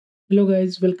Hello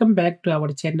guys, welcome back to our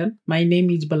channel. My name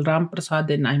is Balram Prasad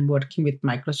and I'm working with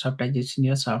Microsoft as a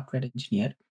senior software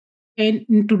engineer. And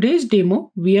in today's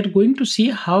demo, we are going to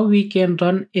see how we can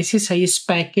run SSIS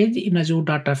package in Azure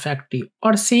Data Factory,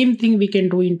 or same thing we can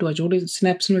do into Azure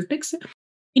Synapse Analytics.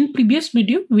 In previous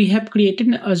video, we have created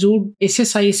an Azure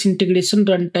SSIS integration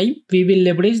runtime. We will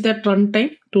leverage that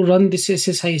runtime to run this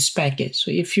SSIS package.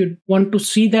 So if you want to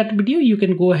see that video, you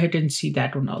can go ahead and see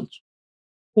that one also.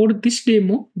 For this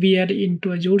demo, we are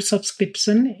into Azure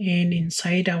subscription, and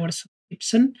inside our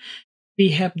subscription, we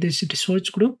have this resource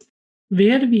group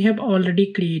where we have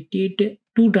already created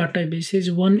two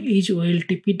databases. One is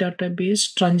OLTP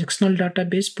database, transactional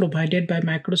database provided by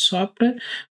Microsoft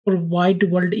for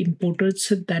wide world importers,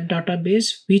 that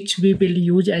database which we will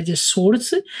use as a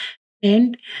source.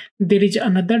 And there is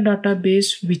another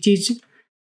database which is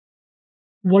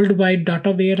worldwide data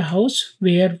warehouse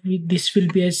where this will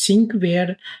be a sink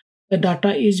where the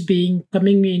data is being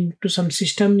coming into some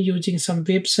system using some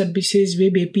web services,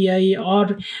 web API,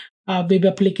 or web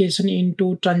application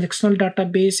into transactional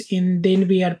database, and then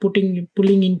we are pulling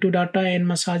into data and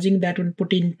massaging that one,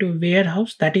 put into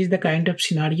warehouse. That is the kind of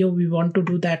scenario we want to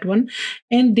do that one.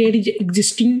 And there is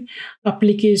existing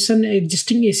application,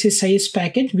 existing SSIS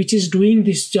package which is doing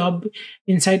this job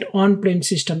inside on-prem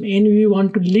system, and we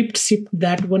want to lift shift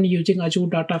that one using Azure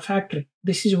Data Factory.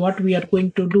 This is what we are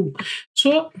going to do.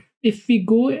 So if we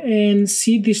go and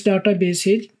see this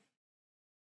databases,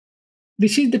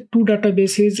 this is the two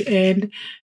databases, and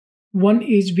one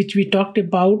is which we talked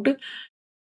about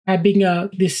having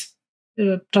this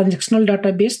transactional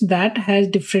database that has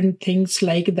different things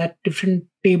like that, different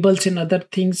tables and other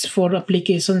things for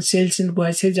application, sales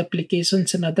invoices,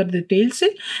 applications and other details.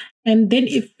 And then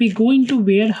if we go into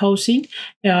warehousing,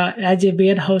 as a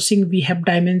warehousing, we have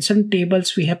dimension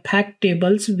tables, we have fact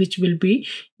tables which will be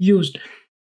used.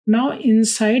 Now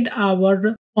inside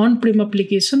our on-prem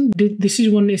application, this is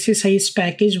one SSIS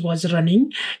package was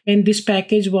running, and this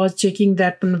package was checking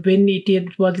that when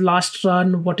it was last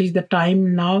run, what is the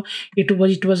time now. It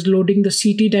was loading the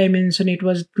CT dimension, it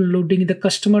was loading the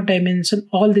customer dimension,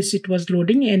 all this it was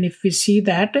loading. And if we see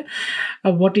that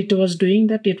what it was doing,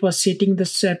 that it was setting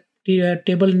the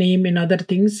table name and other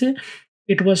things.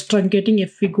 It was truncating.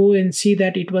 If we go and see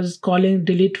that it was calling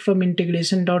delete from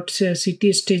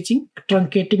integration.ct staging,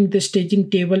 truncating the staging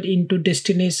table into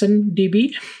destination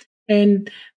DB. And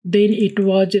then it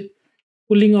was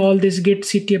pulling all this get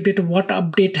CT update, what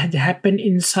update has happened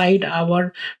inside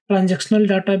our transactional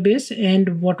database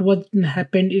and what was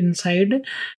happened inside.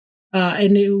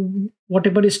 And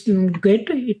whatever is get,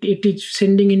 it is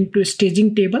sending into a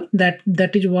staging table. That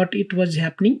is what it was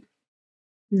happening.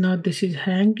 Now this is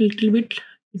hanged a little bit.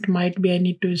 It might be I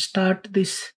need to start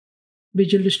this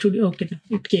Visual Studio. Okay,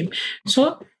 it came.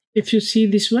 So if you see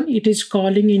this one, it is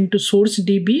calling into source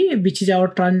DB, which is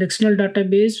our transactional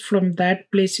database. From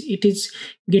that place, it is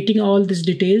getting all these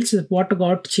details, what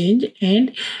got changed,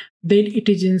 and then it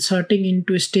is inserting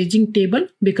into a staging table,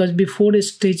 because before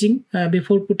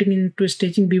putting into a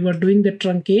staging, we were doing the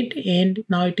truncate, and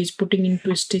now it is putting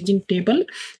into a staging table,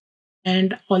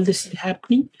 and all this is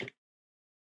happening.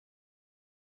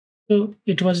 So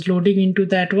it was loading into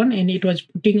that one, and it was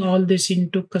putting all this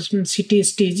into custom city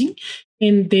staging.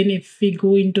 And then if we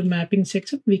go into mapping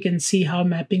section, we can see how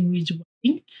mapping is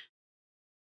working.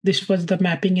 This was the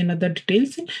mapping and other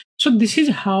details. So this is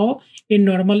how a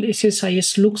normal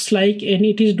SSIS looks like, and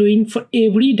it is doing for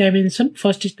every dimension.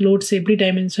 First it loads every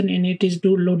dimension, and it is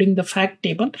loading the fact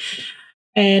table.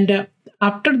 And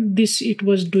after this, it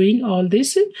was doing all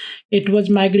this. It was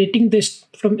migrating this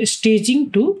from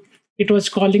staging to, it was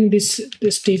calling this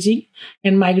staging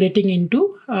and migrating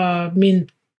into main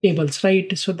tables,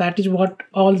 right? So that is what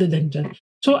all the things are.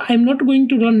 So I'm not going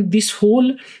to run this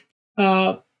whole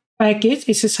package,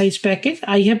 SSIS package.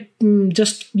 I have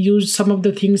just used some of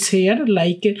the things here,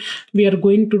 like we are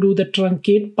going to do the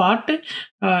truncate part,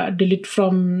 delete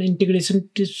from integration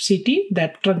to CT,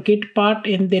 that truncate part,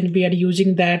 and then we are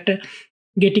using that,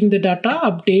 getting the data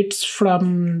updates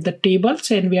from the tables,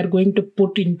 and we are going to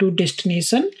put into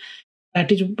destination. That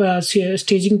is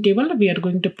staging table. We are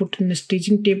going to put in a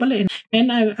staging table, and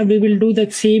we will do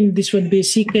the same, this one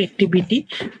basic activity,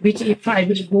 which if I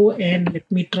will go and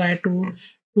let me try to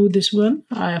do this one.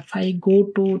 If I go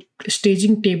to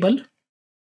staging table,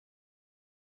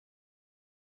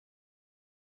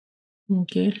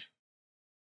 okay,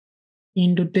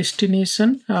 into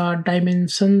destination,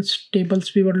 dimensions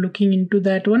tables, we were looking into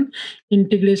that one,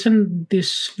 integration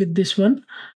this with this one.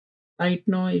 Right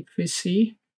now, if we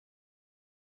see,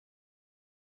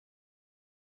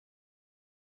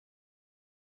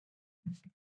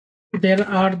 there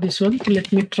are this one.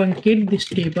 Let me truncate this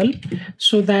table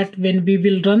so that when we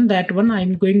will run that one,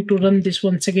 I'm going to run this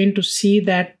once again to see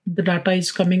that the data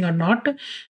is coming or not.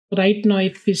 Right now,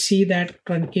 if we see that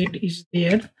truncate is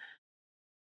there,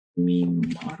 let me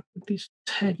mark this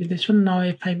one. Now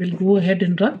if I will go ahead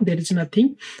and run, there is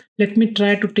nothing. Let me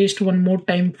try to test one more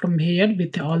time from here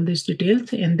with all these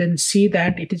details and then see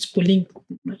that it is pulling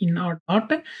in or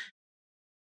not.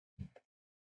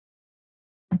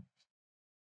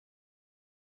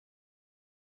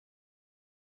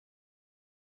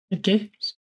 Okay,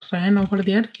 ran over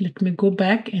there. Let me go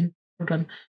back and run.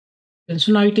 And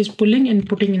so now it is pulling and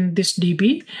putting in this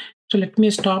DB. So let me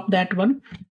stop that one.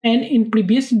 And in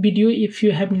previous video, if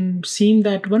you have seen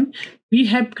that one, we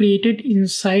have created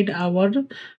inside our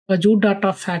Azure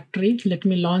Data Factory. Let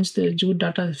me launch the Azure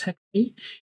Data Factory.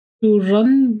 To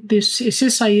run this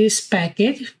SSIS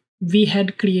package, we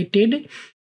had created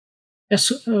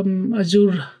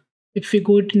Azure. If we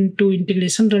go into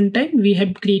integration runtime, we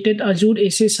have created Azure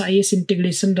SSIS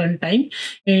integration runtime,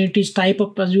 and it is type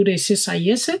of Azure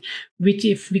SSIS, which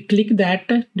if we click that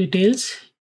details,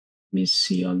 let me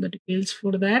see all the details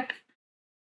for that.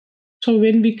 So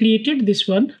when we created this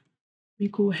one, we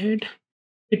go ahead.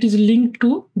 It is linked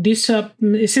to this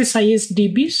SSIS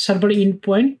DB server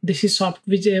endpoint. This is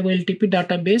SoftWiz OLTP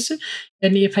database.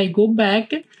 And if I go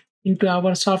back into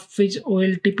our SoftWiz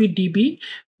OLTP DB,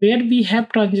 where we have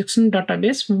transaction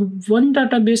database, one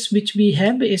database which we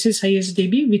have SSIS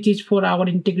DB, which is for our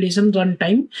integration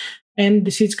runtime, and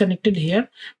this is connected here.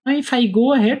 Now if I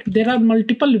go ahead, there are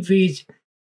multiple ways.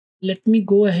 Let me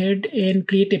go ahead and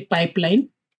create a pipeline.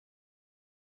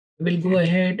 We'll go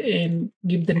ahead and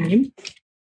give the name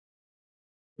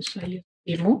SSIS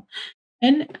demo,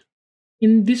 and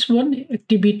in this one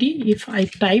activity, if I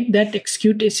type that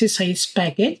execute SSIS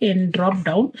package and drop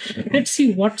down, let's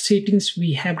see what settings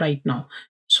we have right now.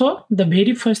 So the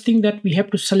very first thing that we have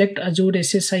to select Azure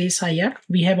SSIS IR.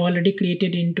 We have already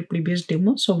created into previous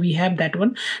demo. So we have that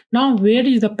one. Now, where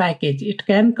is the package? It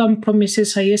can come from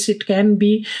SSIS. It can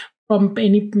be from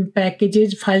any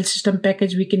packages, file system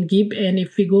package we can give. And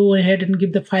if we go ahead and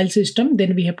give the file system,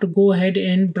 then we have to go ahead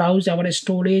and browse our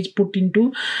storage, put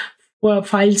into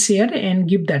files here and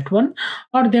give that one.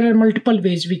 Or there are multiple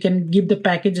ways we can give the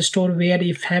package store, where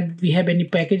if we have any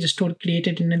package store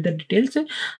created in the details.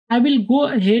 I will go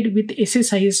ahead with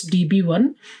SSIS DB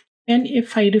one, and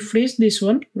if I refresh this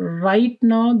one, right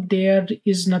now there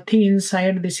is nothing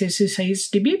inside this SSIS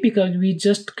DB because we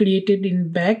just created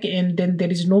in back, and then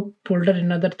there is no folder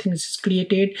and other things is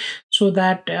created, so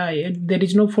that there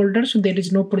is no folder, so there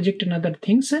is no project and other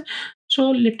things.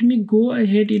 So let me go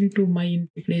ahead into my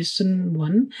integration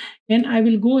one, and I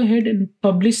will go ahead and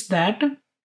publish that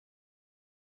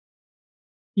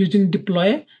using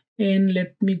deploy, and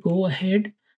let me go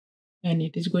ahead, and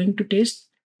it is going to test.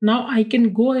 Now I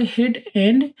can go ahead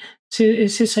and say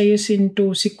SSIS into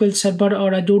SQL Server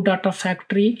or Azure Data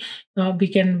Factory. We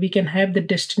can have the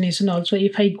destination also.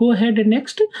 If I go ahead and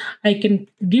next, I can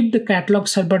give the catalog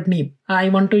server name. I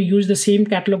want to use the same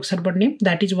catalog server name.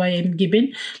 That is why I'm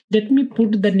given. Let me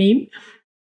put the name.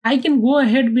 I can go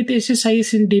ahead with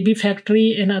SSIS in DB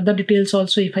Factory and other details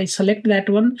also. If I select that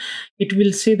one, it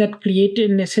will say that create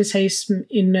an SSIS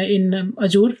in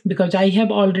Azure, because I have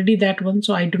already that one,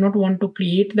 so I do not want to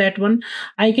create that one.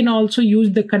 I can also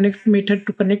use the connect method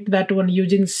to connect that one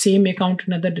using same account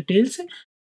and other details.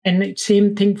 And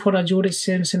same thing for Azure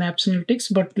Synapse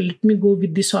Analytics, but let me go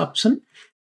with this option.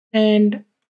 And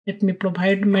let me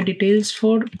provide my details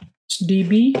for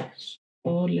DB.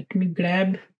 So let me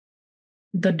grab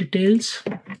the details.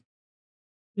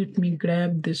 Let me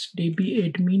grab this DB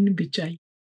admin, which I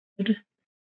did.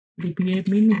 DB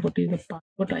admin, what is the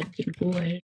password? I can go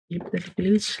ahead and give the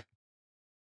details.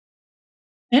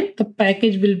 And the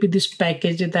package will be this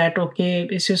package that, okay,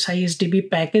 SSIS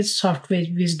DB package,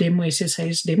 SoftWiz demo,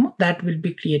 SSIS demo, that will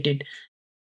be created,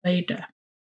 right?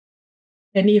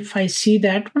 And if I see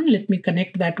that one, let me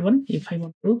connect that one if I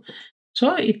want to.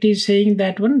 So it is saying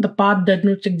that one, the path does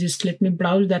not exist. Let me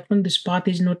browse that one. This path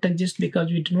is not exist because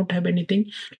we do not have anything.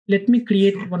 Let me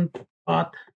create one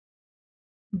path,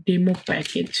 demo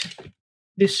package.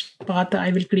 This path,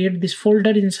 I will create this folder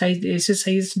inside the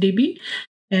SSIS DB.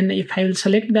 And if I will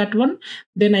select that one,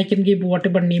 then I can give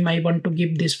whatever name I want to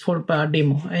give this for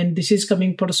demo. And this is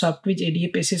coming for SoftWiz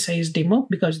ADF SSIS demo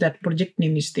because that project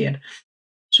name is there.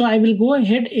 So I will go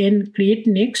ahead and create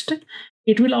next.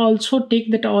 It will also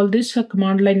take that all this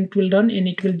command line it will run, and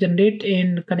it will generate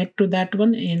and connect to that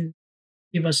one and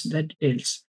give us the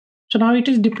details. So now it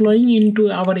is deploying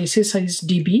into our SSIS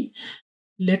DB.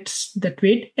 let's that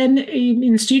wait. And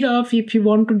instead of, if you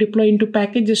want to deploy into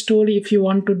package store, if you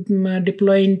want to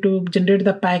deploy into generate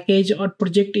the package or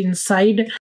project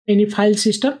inside any file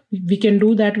system, we can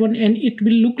do that one, and it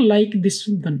will look like this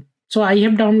one. So I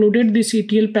have downloaded this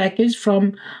ETL package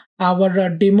from our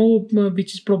demo,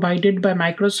 which is provided by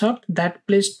Microsoft, that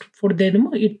placed for the demo.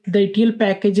 The ETL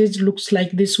packages looks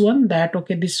like this one, that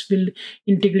okay, this will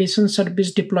integration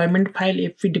service deployment file.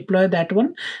 If we deploy that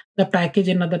one, the package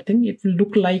and other thing, it will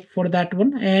look like for that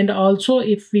one. And also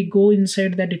if we go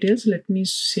inside the details, let me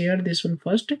share this one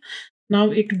first.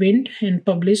 Now it went and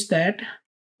published that.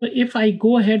 So if I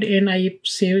go ahead and I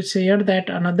share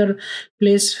that another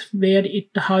place where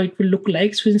how it will look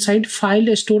like. So inside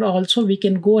file store also we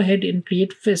can go ahead and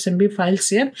create SMB files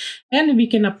here, and we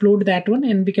can upload that one,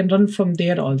 and we can run from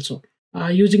there also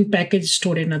using package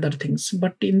store and other things.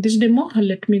 But in this demo,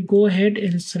 let me go ahead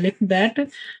and select that.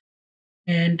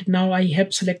 And now I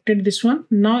have selected this one.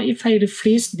 Now if I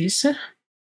refresh this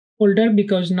folder,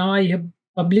 because now I have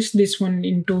publish this one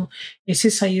into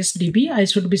SSIS DB, I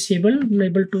should be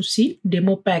able to see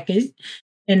demo package,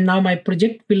 and now my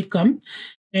project will come.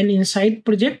 And inside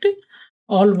project,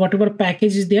 all whatever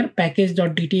package is there,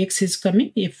 package.dtx is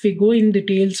coming. If we go in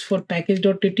details for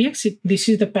package.dtx, this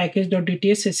is the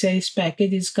package.dtx SSIS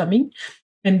package is coming,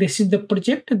 and this is the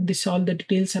project. This all the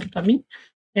details are coming.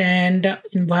 And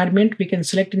environment, we can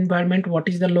select environment, what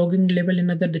is the logging level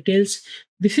and other details.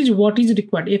 This is what is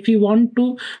required. If you want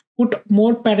to put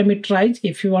more parameterize,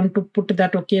 if you want to put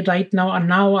that, okay, right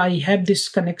now I have this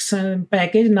connection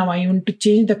package, now I want to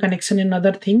change the connection and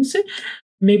other things.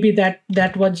 Maybe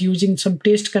that was using some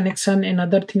test connection and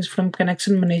other things from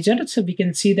connection manager. So we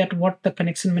can see that what the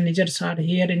connection managers are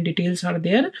here and details are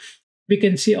there. We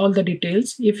can see all the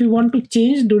details. If you want to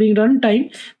change during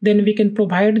runtime, then we can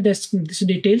provide this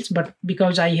details. But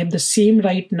because I have the same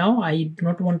right now, I do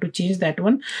not want to change that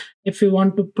one. If you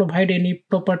want to provide any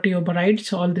property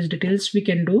overrides, all these details we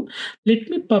can do. Let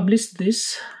me publish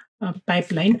this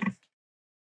pipeline,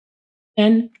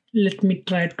 and let me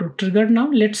try to trigger now.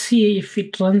 Let's see if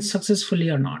it runs successfully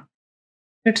or not.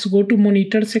 Let's go to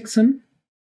monitor section.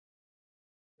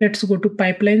 Let's go to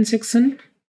pipeline section.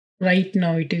 Right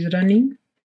now it is running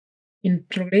in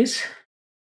progress.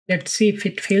 Let's see if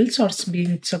it fails or is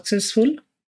being successful.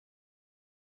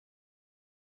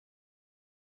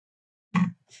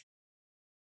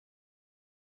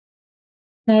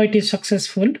 Now it is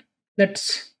successful.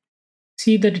 Let's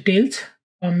see the details.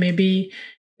 Or maybe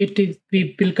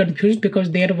we will confuse because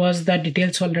there was the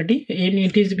details already, and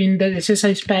it is in the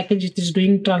SSIS package. It is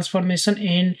doing transformation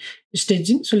and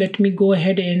staging. So let me go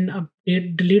ahead and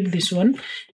delete this one,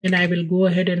 and I will go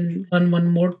ahead and run one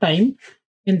more time,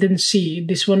 and then see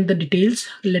this one, the details.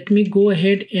 Let me go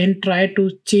ahead and try to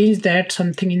change that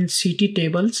something in CT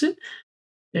tables.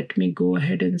 Let me go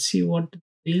ahead and see what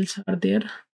details are there.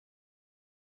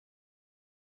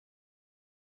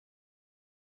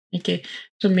 Okay,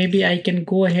 so maybe I can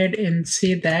go ahead and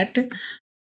say that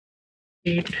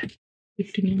it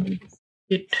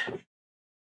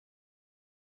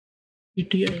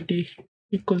ETID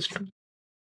equals to,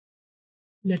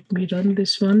 let me run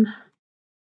this one,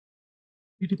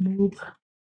 remove,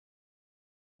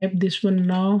 have this one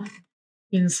now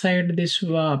inside this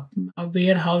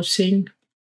warehousing.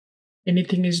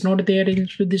 Anything is not there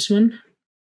into this one.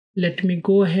 Let me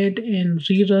go ahead and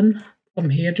rerun. From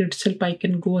here itself I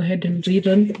can go ahead and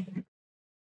rerun.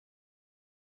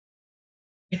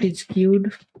 It is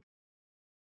queued.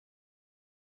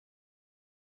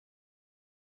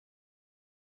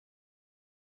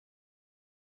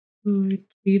 It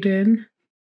rerun.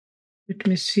 Let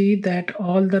me see that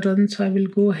all the runs I will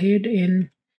go ahead and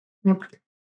not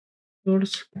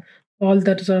source. All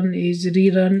that run is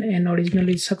rerun and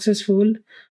originally successful.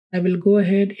 I will go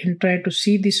ahead and try to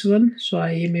see this one. So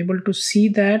I am able to see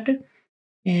that.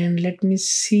 And let me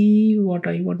see what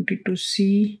I wanted to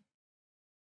see.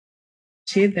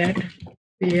 Say that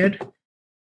where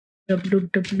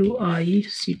WWI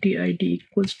CTID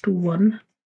equals to 1.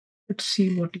 Let's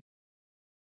see what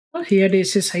here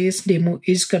SSIS demo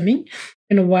is coming,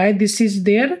 and why this is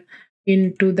there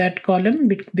into that column,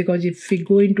 because if we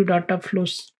go into data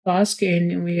flows task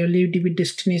and we leave DB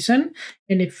destination,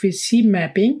 and if we see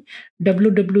mapping,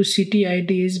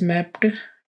 WWCTID is mapped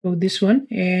to this one.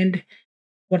 And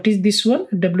what is this one?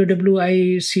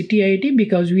 WWI CTID,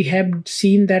 because we have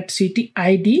seen that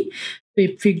CTID.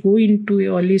 If we go into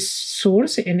early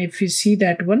source and if we see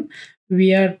that one,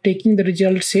 we are taking the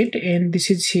result set, and this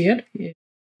is here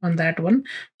on that one.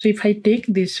 So if I take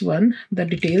this one, the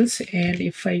details, and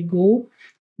if I go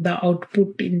the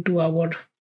output into our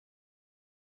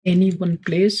any one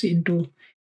place into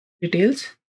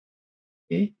details,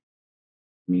 Okay,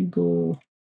 let me go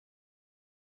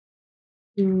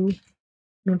to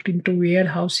not into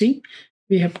warehousing.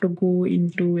 We have to go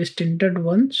into a standard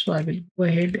one. So I will go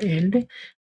ahead and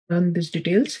run these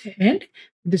details, and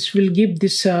this will give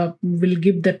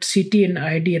that city and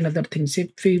ID and other things.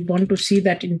 If we want to see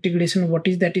that integration, what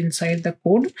is that inside the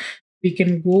code, we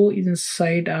can go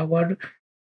inside our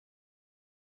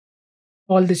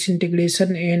all this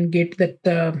integration and get that.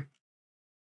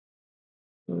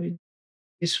 So in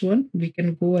this one, we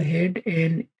can go ahead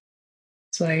and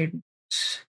inside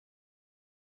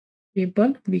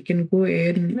table, we can go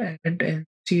and add and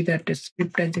see that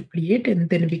script as a create, and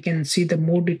then we can see the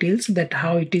more details that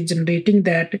how it is generating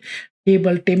that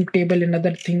table, temp table and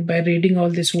other thing by reading all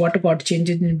this what got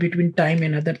changes in between time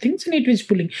and other things, and it is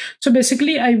pulling. So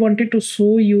basically I wanted to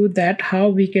show you that how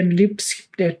we can lift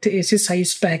that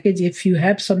SSIS package if you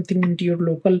have something into your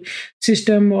local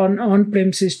system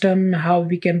on-prem system, how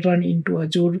we can run into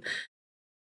Azure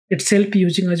itself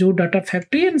using Azure Data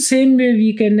Factory, and same way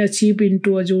we can achieve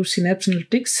into Azure Synapse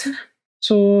Analytics.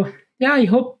 So yeah, I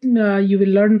hope you will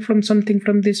learn from something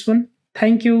from this one.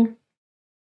 Thank you.